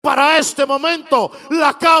para este momento,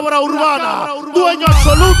 la cabra urbana, dueño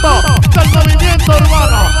absoluto del movimiento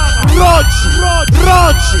urbano. Rochi,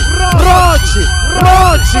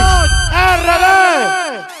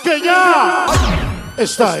 RD, que ya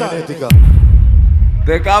está en ética.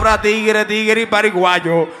 De cabra tigre y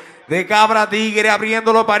pariguayo. De cabra tigre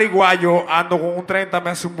abriendo los pariguayos. Ando con un 30,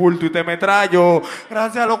 me hace un bulto y te metrallo.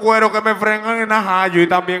 Gracias a los cueros que me frenan en ajallo. Y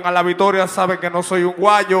también a la victoria saben que no soy un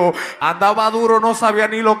guayo. Andaba duro, no sabía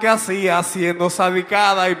ni lo que hacía. Haciendo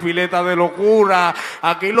sadicada y pileta de locura.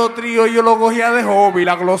 Aquí los tríos yo los cogía de hobby.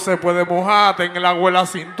 La gloss se puede mojarte en el agua en la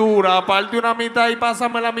cintura. Parte una mitad y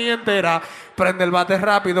pásame la mía entera. Prende el bate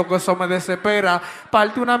rápido que eso me desespera.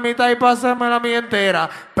 Parte una mitad y pásame la mía entera.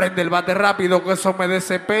 Prende el bate rápido que eso me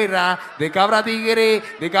desespera. De cabra tigre,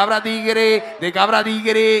 de cabra tigre, de cabra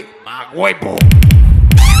tigre, más huevo.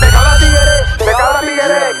 De cabra tigre, de cabra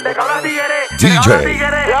tigre, de cabra tigre, de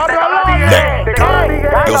cabra tigre, de cabra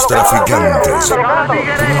tigre, los traficantes. De cabra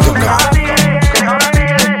tigre, de cabra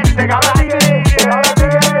tigre, de cabra tigre,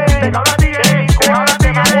 de cabra tigre, de cabra tigre,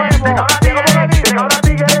 de cabra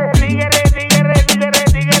tigre,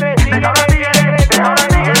 de cabra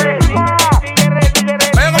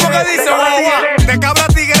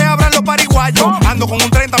ando con un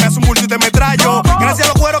 30, me hace un bulto y te metrallo. Gracias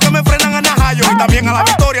a los cueros que me frenan a najallo. Y también a la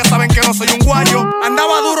victoria saben que no soy un guayo.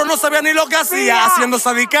 Andaba duro, no sabía ni lo que hacía. Haciendo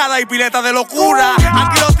sadicada y pileta de locura.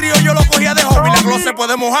 Aquí los tríos yo los cogía de hobby. La gloss se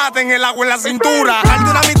puede mojarte en el agua en la cintura. Parte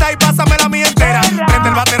una mitad y pásame la mía entera. Prende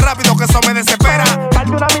el bate rápido que eso me desespera.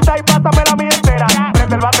 Parte una mitad y pásame la mía entera.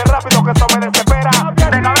 Prende el bate rápido que eso me desespera.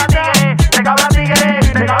 De cabra tigre, de cabra tigre,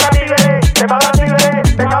 de cabra tigre, de cabra tigre,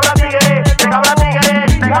 de cabra tigre, de cabra tigre,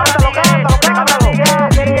 de cabra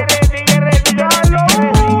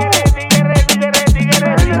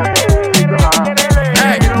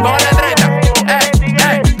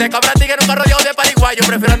yo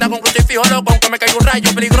prefiero andar con crucifijo loco, aunque me caiga un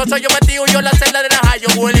rayo. Peligroso yo metido yo en la celda de Najayo.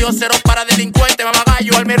 Julio cero para delincuente,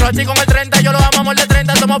 mamagallo. Al mi Rochi con el 30, yo lo amamos de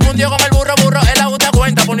 30. Somos fundidos con el burro, él la gusta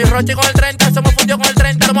cuenta. Por mi Rochi con el 30, somos fundidos con el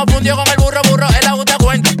 30. Somos fundidos con el burro, él la gusta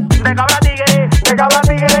cuenta. De cabra tigre, de cabra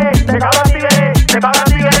tigre, de cabra tigre, de cabra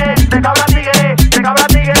tigre, de cabra tigre, de cabra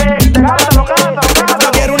tigre, de cabra tigre.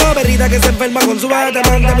 Yo quiero una perrita que se enferma con su bata.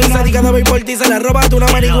 Manda mi sadicada, voy por ti, se la roba. Tú una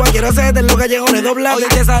marigua, quiero hacerte en los callejones doblados. Hoy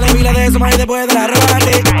te sale pila de eso, más y después de la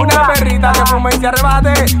rebate. Una perrita que fume y se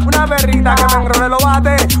arrebate. Una perrita que me enrole lo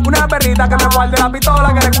bate. Una perrita que me guarde la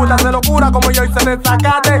pistola. Que le gusta hacer locura como yo hice de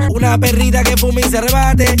sacate. Una perrita que fume y se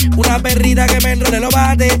arrebate. Una perrita que me enrole lo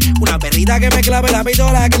bate. Una perrita que me clave la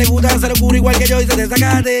pistola. Que le gusta hacer locura igual que yo hice de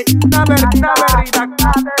sacate. Una perrita, una perrita,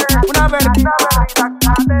 una perrita,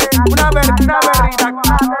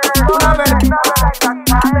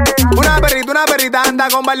 una perrita anda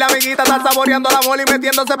con par de amiguitas, está saboreando la bola y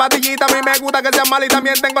metiéndose patillita. A mí me gusta que sean mal y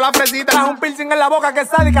también tengo la fresita. Trajo un piercing en la boca que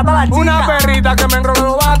sádica está la chica. Una perrita que me enrola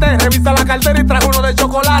los bate, revisa la cartera y trajo uno de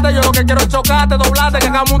chocolate. Yo lo que quiero es chocarte, doblate, que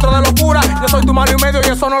hagamos un tro de locura. Yo soy tu mano y medio y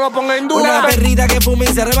eso no lo ponga en duda. Una perrita que fume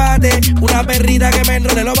y se arrebate. Una perrita que me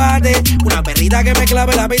enrole los bate. Una perrita que me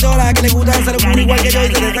clave la pistola. Que le gusta hacer locura igual que yo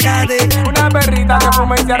hice de sacate. Una perrita que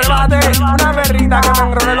fume y se arrebate. Una perrita que me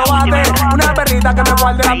enrole los bate. Una perrita que me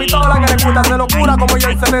guarde la pistola. Que le gusta hacer locura como yo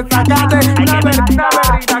hice de sacate. Una perrita,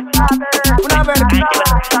 una perrita,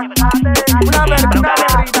 una perrita,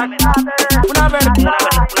 una perrita.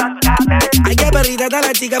 Ay, qué perrita está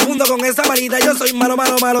la chica, fundo con esa marita. Yo soy malo,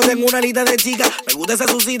 tengo una lista de chica. Me gusta esa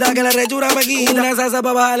susita que la rechura me quita. Una salsa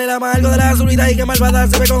pa' bajarle la amargo de la azulita. Y que malvada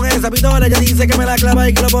se ve con esa pistola. Ella dice que me la clava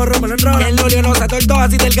y que lo borro, me lo enrola. El olio no se atortó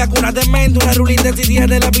así del caco, una tormenta. Una rulita de si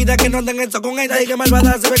de la vida que no anden eso con ella. Y que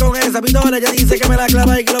malvada se ve con esa pistola. Ella dice que me la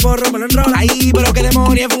clava y que lo borro, me lo enrola. Ay, pero que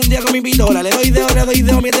demonio, fue un día con mi pistola. Le doy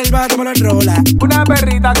dedo, mientras el vato me lo enrola. Una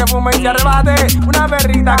perrita que fume y se arrebate. Una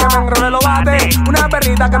perrita que me enrole los bate. Una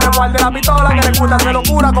perrita que me guarde la pistola. Que le gusta hacer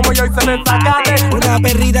locura como yo hice de sacate. Una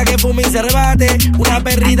perrita que fume y se arrebate. Una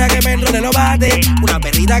perrita que me enrole los bate. Una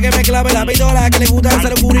perrita que me clave la pistola. Que le gusta hacer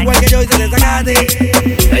locura igual que yo hice de sacate.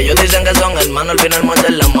 Ellos dicen que son hermanos, al final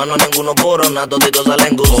muerden las manos. Ninguno puro, nada, toditos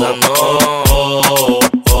salen gusano.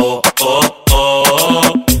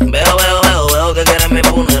 Veo que quieren mi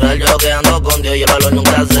funeral. Yo que ando con Dios y el valor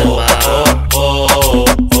nunca se va.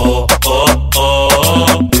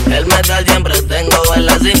 El metal siempre tengo en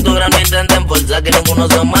la cintura. No intenten forzar que ninguno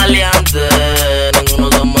son maleantes. Ninguno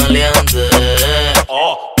son maleantes.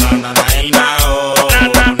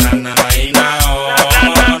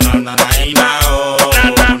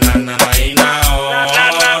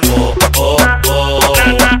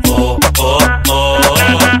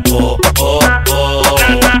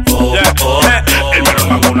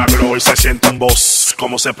 Se siente un boss con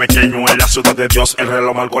somos el pequeño en la ciudad de Dios. El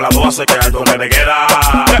reloj marcó las 12, que alto le queda.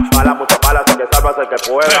 Mala, mucha mala, así que sálvase el que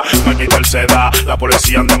pueda. Maquita el seda, la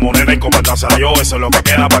policía anda morena y comentársela yo. Eso es lo que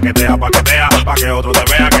queda, paquetea, pa' que otro te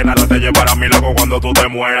vea. Que nada te llevará a mi loco cuando tú te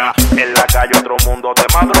mueras. En la calle otro mundo de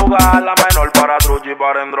madrugada, la menor para truchi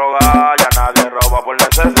para en droga. Ya nadie roba por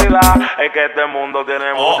necesidad, es que este mundo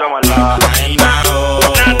tiene mucha maldad.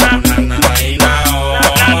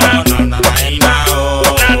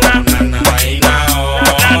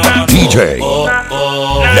 DJ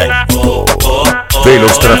Lento de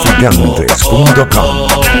lostraficantes.com.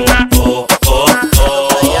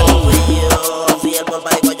 Si el por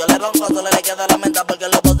marico yo le ronco, solo le queda la menta porque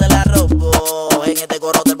el loco se la robó. En este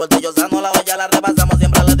coro del bolsillo sano, la olla la rebasamos,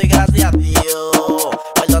 siempre le doy gracias a Dios.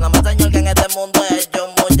 Perdóname, Señor, que en este mundo he hecho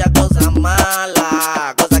muchas cosas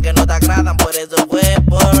malas, cosas que no te agradan, por eso fue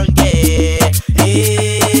porque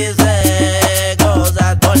hice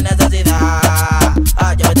cosas por necesidad.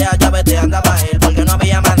 Vete, anda pa' él porque no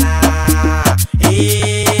había maná.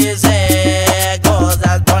 Hice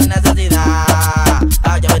cosas por necesidad.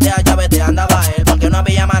 Vete, anda pa' él porque no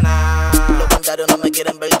había maná. Los contrarios no me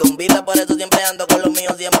quieren ver con vida, por eso siempre ando con los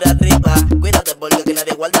míos siempre arriba. Cuídate porque aquí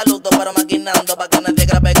nadie guarda luto, pero maquinando pa' que nadie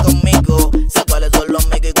grabe conmigo. Sé cuáles son los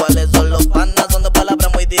amigos y cuáles son los panas, son dos palabras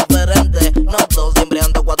muy diferentes. No todos siempre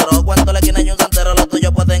ando cuatro cuentos, la esquina y un santero, los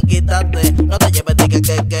tuyos pueden quitarte. No te lleves de que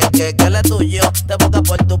él es tuyo, te busca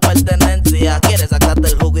por tu pertenencia. Quieres sacarte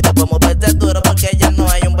el jugo y te podemos meter duro porque ya no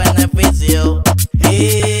hay un beneficio.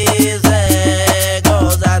 Hice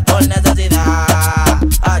cosas por necesidad.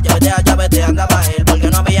 Vete, anda pa' él porque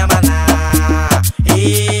no había maná.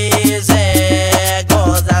 Hice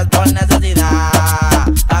cosas por necesidad.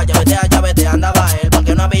 Vete, anda pa' él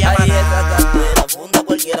porque no había maná. Ahí esa cartera, funda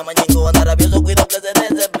cualquiera, mañingo anda rabioso, cuido que se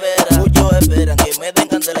desespera. Muchos esperan que me den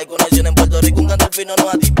candela y conexión en Puerto Rico, un canto fino no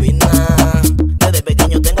adivina. Desde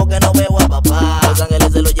pequeño tengo que no veo a papá. Los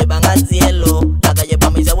ángeles se lo llevan al cielo. La calle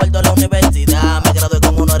pa' mí se ha vuelto a la universidad. Me gradué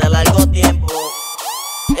con honor a largo tiempo.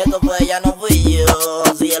 Esto fue ella, no fui yo.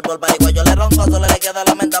 Si el por marico yo le ronco, solo le queda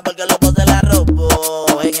la menta porque el loco se la robó.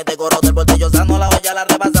 En este coro del bolsillo sano, la olla la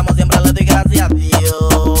rebasamos, siempre le doy gracias a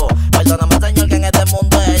Dios. Perdóname, Señor, que en este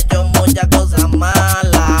mundo he hecho muchas cosas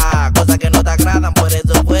malas, cosas que no te agradan, por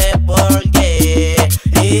eso fue porque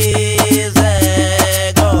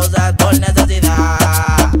hice cosas por necesidad.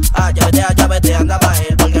 Vete, anda pa'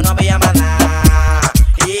 él porque no había maná.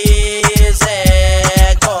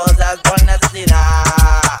 Hice cosas por necesidad.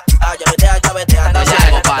 Vete, anda pa'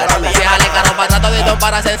 él porque no había maná.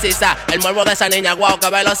 Para sencilla, el morbo de esa niña, guau, qué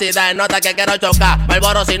velocidad. Nota que quiero chocar,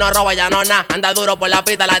 Malboro si no roba ya no na. Anda duro por la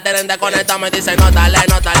pista, la tienen desconectada. Me dice nótale. Al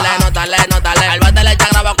bate le echa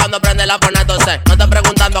graba cuando prende la pone entonces. No te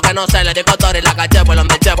preguntando que no sé, le digo Tori, la caché, por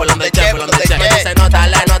donde che. Me dice nótale. Dice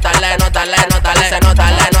nótale.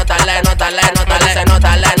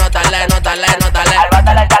 Al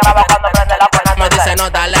bate le echa graba cuando prende la pone entonces. Me dice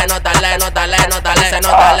nótale. Dice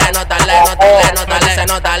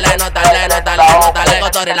nótale.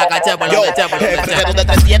 Cotori, la caché, por donde che. Primero de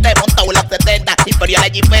 37, montado en la 70. Imperial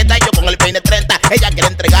allí peta, yo con el peine 30. Ella quiere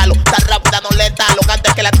entregarlo, tan rápida, no lenta. Los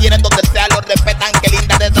cantes que la tienen donde sea lo respetan. Qué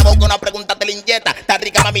linda de esa boca, una pregunta te la inyecta. Está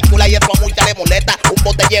rica, mami chula, y eso a mucha le molesta. Un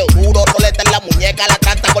botelleo duro, roleta en la muñeca. La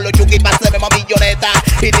tranza con los yuki pa' hacerme mami lloreta.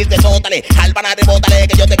 Y dice, nótale, albana, rebótale,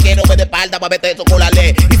 que yo te quiero, ve de espalda, pa' vete eso,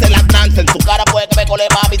 colale. Y se la tranza en su cara, puede que me cole,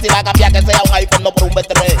 mami. Si va a cambiar, que sea un iPhone, no por un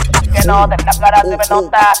B3. Que no te la cara, se me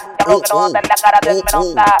nota. Diablo, que no te la cara, se me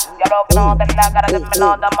nota. Diablo, que no te la cara, se me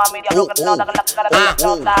nota, mami. Diablo, que no te la cara, se me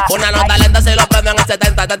nota. Una nota lenta si lo prendo en el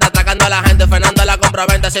 70. Te está atracando a la gente, frenando la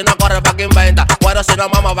compra-venta. Si no corre, pa' que inventa. Bueno, si no,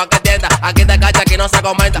 mama, pa' que tienda. Aquí te cacha, aquí no se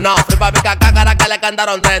comenta. No, free pa' pica cácara que le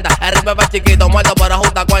cantaron 30. El ritmo es chiquito, muerto, pero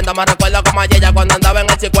justa cuenta. Me recuerdo como ayer ya cuando andaba en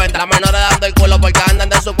el 50. Las menores dando el culo porque andan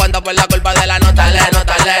de su cuenta por la culpa de la nota. Se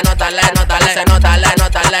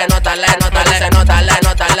nótale.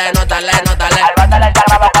 Al bate le echa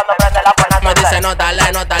graba cuando prende la pone entonces. Me dice nótale.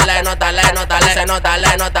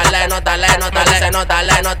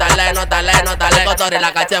 Cotori,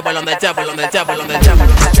 la caché, por donde che.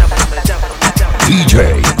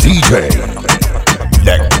 DJ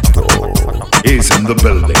Lento is in the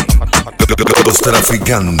building.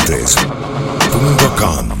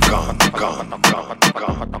 Lostraficantes.com.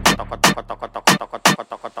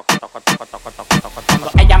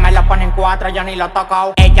 Ella me lo pone en 4, yo ni lo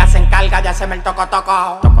toco. Ella se encarga de hacerme el toco.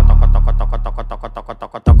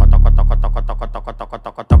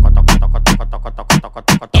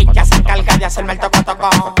 Ella se encarga de hacerme el toco.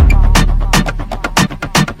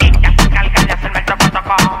 Ella se encarga de hacerme el toco.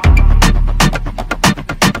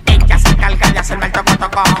 Ella se encarga de hacerme el toco.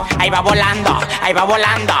 ahí va volando, ahí va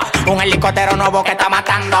volando. Un helicóptero nuevo que está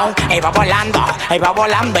matando. Ahí va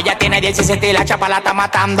volando. Ya tiene 17 y la chapa la está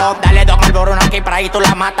matando. Dale dos al boruno aquí para ahí tú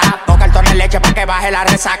la matas. Toca el tonel leche para que baje la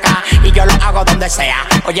resaca. Y yo lo hago donde sea.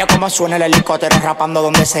 Oye cómo suena el helicóptero rapando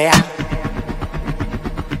donde sea.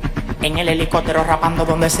 En el helicóptero rapando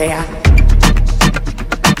donde sea.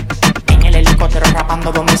 En el helicóptero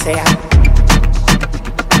rapando donde sea.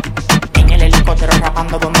 En el helicóptero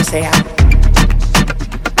rapando donde sea.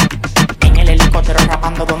 En el helicóptero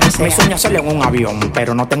rapando donde sea. Mi sueño es solo en un avión,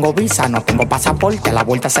 pero no tengo visa, no tengo pasaporte, a la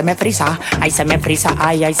vuelta se me frisa. Ay, se me frisa,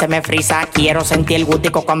 ay, se me frisa. Quiero sentir el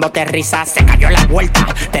gustico cuando te risas. Se cayó la vuelta,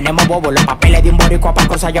 tenemos bobo, los papeles de un boricua pa'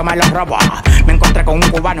 cosas yo me los robo. Me encontré con un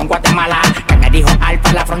cubano en Guatemala que me dijo,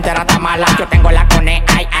 Alfa, la frontera está mala. Yo tengo la cone,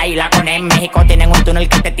 ay, la cone. En México tienen un túnel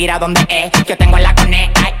que te tira donde es. Yo tengo la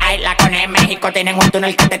cone, ay, la cone. En México tienen un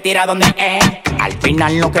túnel que te tira donde es. Al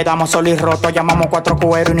final nos quedamos solo y rotos, llamamos 4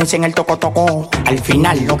 cueros y no hicieron el toco. Al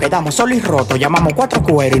final nos quedamos solo y rotos, llamamos 4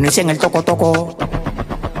 cueros y no hicieron el toco.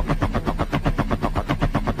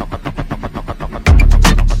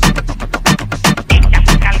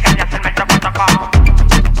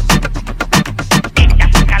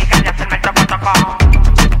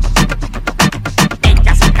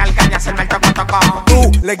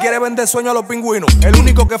 Le quiere vender sueño a los pingüinos. El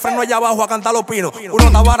único que freno allá abajo a cantar los pinos. Uno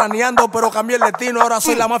estaba raneando, pero cambié el destino. Ahora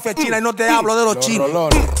soy la mafia china y no te hablo de los chinos.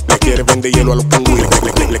 Le quiere vender hielo a los pingüinos.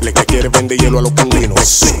 Le quiere vender hielo a los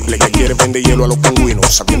pingüinos. Le quiere vender hielo a los pingüinos.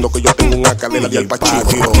 Sabiendo que yo tengo una cadena de Al Pacino.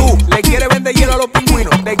 Tú le quieres vender hielo a los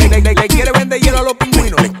pingüinos. Le quiere vender hielo a los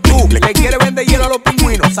pingüinos. Tú le quieres vender hielo a los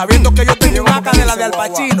pingüinos. Sabiendo que yo tengo una cadena de Al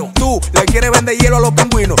Pacino. Tú le quieres vender hielo a los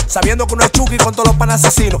pingüinos. Sabiendo que uno es Chucky con todos los panas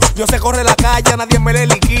asesinos. Yo sé corre la calle, nadie me le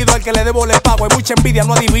liquido. Al que le debo le pago, hay mucha envidia,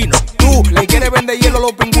 no adivino. Tú le quieres vender hielo a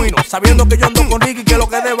los pingüinos. Sabiendo que yo ando con Ricky, que lo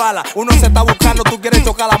que de bala. Uno se está buscando, tú quieres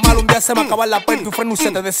chocar la mala. Un día se va a acabar la perca y freno y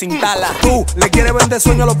se te desinstala. Tú le quieres vender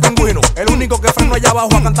sueño a los pingüinos. El único que freno allá abajo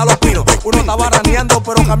a cantar los pinos. Uno estaba raneando,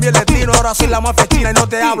 pero cambié el destino. Ahora soy la mafia china y no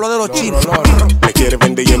te hablo de los chinos. Le quiere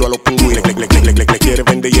vender hielo a los pingüinos. Le quiere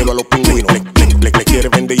vender hielo a los pingüinos. Le quiere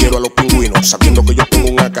vender hielo a los pingüinos. Sabiendo que yo tengo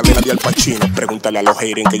una cadena de Al Pacino. Pregúntale a los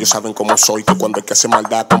haters que ellos saben cómo soy. Que cuando hay que hacer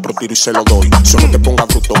maldad compro tiro y se lo doy. Solo te pongas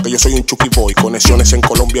bruto que yo soy un Chucky Boy. Conexiones en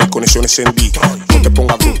Colombia y conexiones en D. No te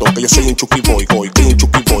pongas bruto que yo soy un Chucky Boy. Que un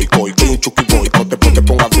Chucky Boy, que un Chucky Boy. No te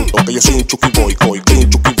pongas bruto que yo soy un Chucky Boy. Que un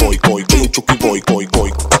Chucky Boy, que un Chucky Boy.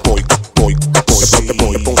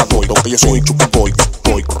 Te pongas bruto que yo soy un Chucky Boy. Te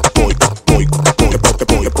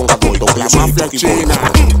pongas bruto que yo soy un Chucky Boy.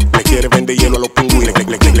 Le quiere vender hielo a los pingüinos.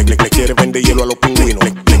 Le quiere vender hielo a los pingüinos.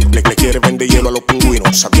 Le quiere vender hielo a los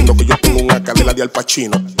pingüinos. Sabiendo que yo tengo una cadena de Al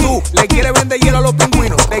Pacino. Tú le quieres vender hielo a los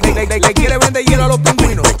pingüinos. Le quieres vender hielo a los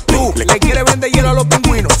pingüinos. Tú le quieres vender hielo a los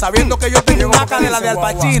pingüinos. Sabiendo que yo tengo una cadena de Al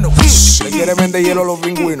Pacino. Le quieres vender hielo a los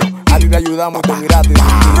pingüinos. A ti te ayudamos, te miraste.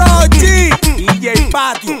 Rochi, DJ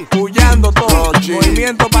Patio, puyando todo.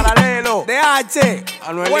 Movimiento paralelo. DH,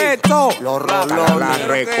 Puesto. Los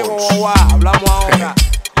Records. Hablamos ahora.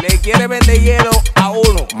 Le quiere vender hielo a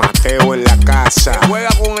uno. Mateo en la casa. Juega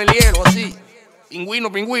con el hielo así.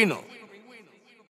 Pingüino.